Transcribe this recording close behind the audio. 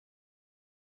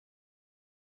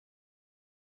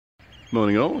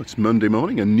Morning all, it's Monday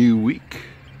morning, a new week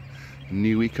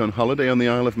on holiday on the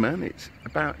Isle of Man. It's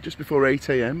about just before 8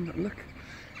 AM. Look,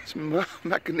 it's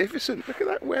magnificent. Look at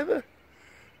that weather.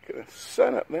 Look at the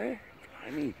sun up there.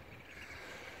 Blimey.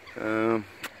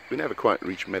 We never quite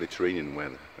reach Mediterranean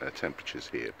weather temperatures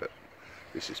here, but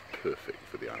this is perfect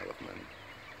for the Isle of Man.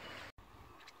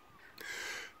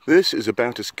 This is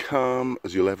about as calm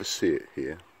as you'll ever see it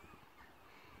here.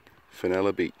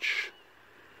 Fenella Beach.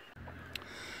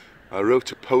 I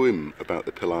wrote a poem about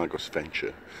the Pelagos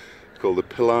venture. It's called The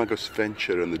Pelagos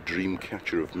Venture and the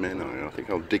Dreamcatcher of Menai. I think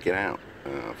I'll dig it out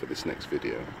for this next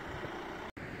video.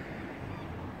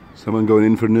 Someone going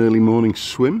in for an early morning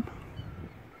swim?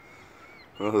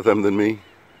 Rather them than me.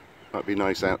 Might be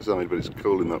nice outside, but it's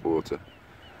cold in that water.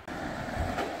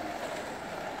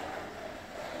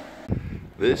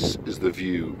 This is the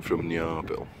view from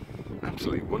Nyarbil.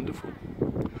 Absolutely wonderful.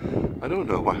 I don't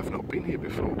know why I've not been here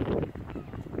before.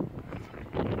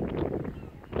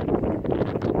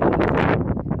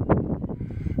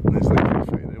 There's the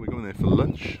cafe there. We're going there for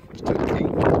lunch. It's turkey.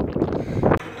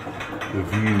 The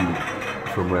view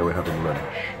from where we're having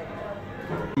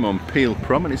lunch. I'm on Peel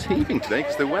Prom and it's heaving today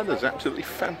because the weather's absolutely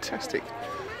fantastic.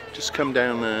 Just come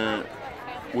down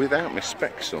without my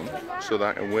specs on so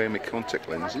that I can wear my contact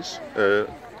lenses.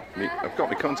 I've got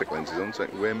my contact lenses on so I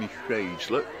can wear my shades.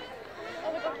 Look,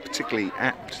 particularly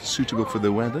apt, suitable for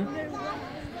the weather.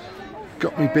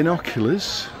 Got my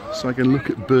binoculars so I can look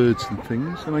at birds and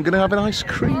things, and I'm going to have an ice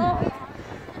cream.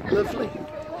 Lovely.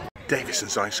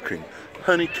 Davison's ice cream,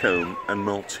 honeycomb and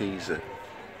Malteser.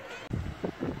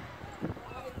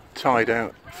 Tide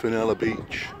out Fenella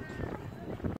Beach.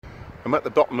 I'm at the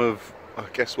bottom of, I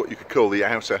guess, what you could call the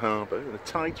outer harbour, and the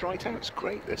tide's right out. It's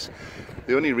great. This.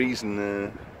 The only reason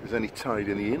there's any tide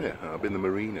in the inner harbour, in the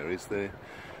marina, is the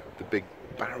big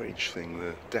barrage thing,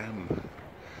 the dam.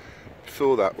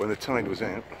 Before that, when the tide was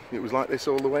out, it was like this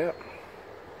all the way up.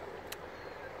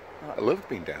 I love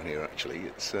being down here actually.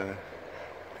 It's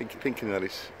thinking that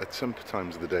it's at some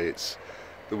times of the day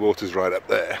the water's right up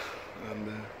there, and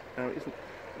now it isn't.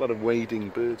 A lot of wading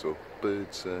birds or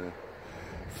birds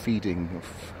feeding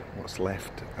off what's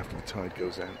left after the tide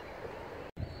goes out.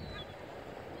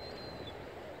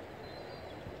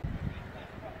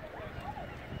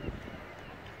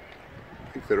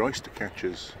 I think they're oyster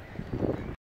catchers.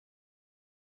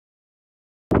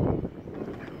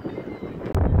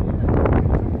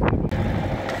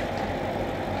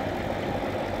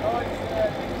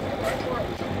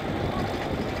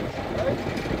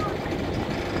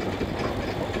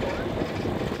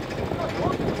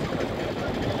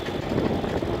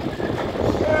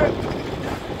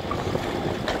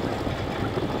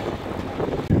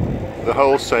 The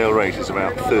wholesale rate is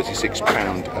about £36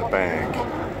 a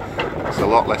bag. It's a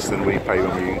lot less than we pay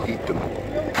when we eat them.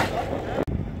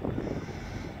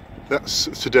 That's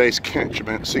today's catch,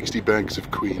 about 60 bags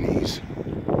of queenies.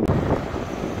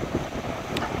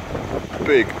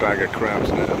 Big bag of crabs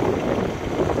now.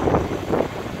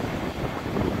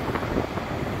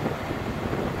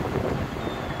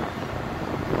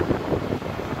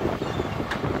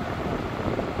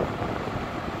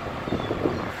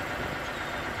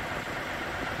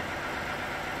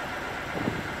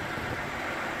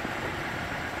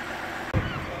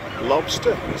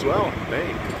 Lobster as well,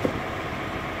 big.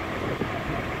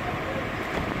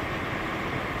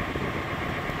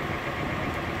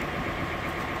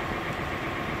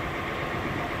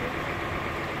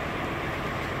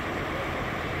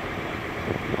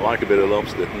 I like a bit of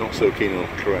lobster, not so keen on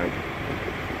crab.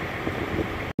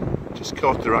 Just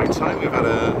caught the right time. We've had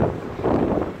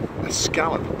a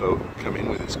scallop boat come in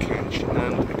with its catch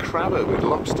and a crabber with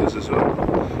lobsters as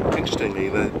well. Interestingly,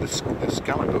 the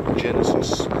scallop boat,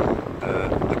 Genesis,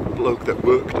 the bloke that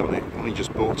worked on it only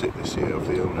just bought it this year of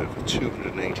the owner for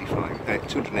 280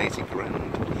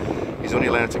 grand. He's only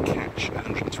allowed to catch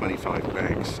 125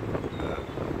 bags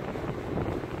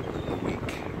a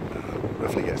week.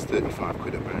 Roughly gets 35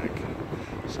 quid a bag.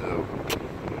 So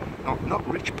not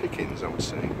rich pickings, I would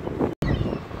say.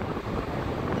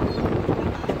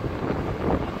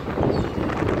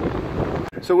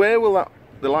 So where will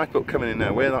the lifeboat coming in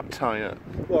now? Where will that tie up?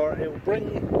 Well, it will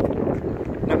bring.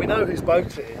 Now we know whose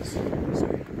boat it is.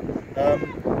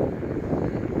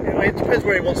 It depends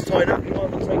where he wants to tie it up. He might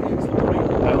want to take it into the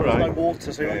marina. Oh, right. There's no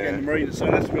water, so he won't get in the marina. So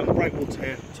it has to be on the breakwater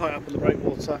here. Tie it up in the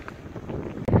breakwater.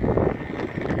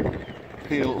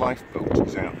 Peel lifeboat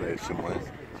is out there somewhere.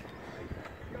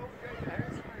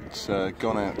 It's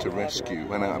gone out to rescue.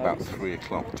 Went out about 3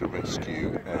 o'clock to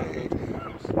rescue a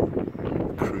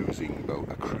cruising boat,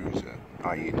 a cruiser,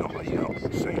 i.e. not a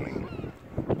yacht sailing,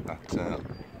 that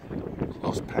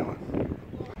lost power.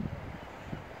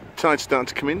 tide's starting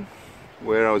to come in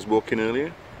where I was walking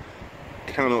earlier.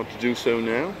 Cannot do so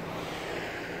now.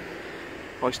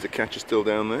 Oyster catcher still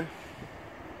down there.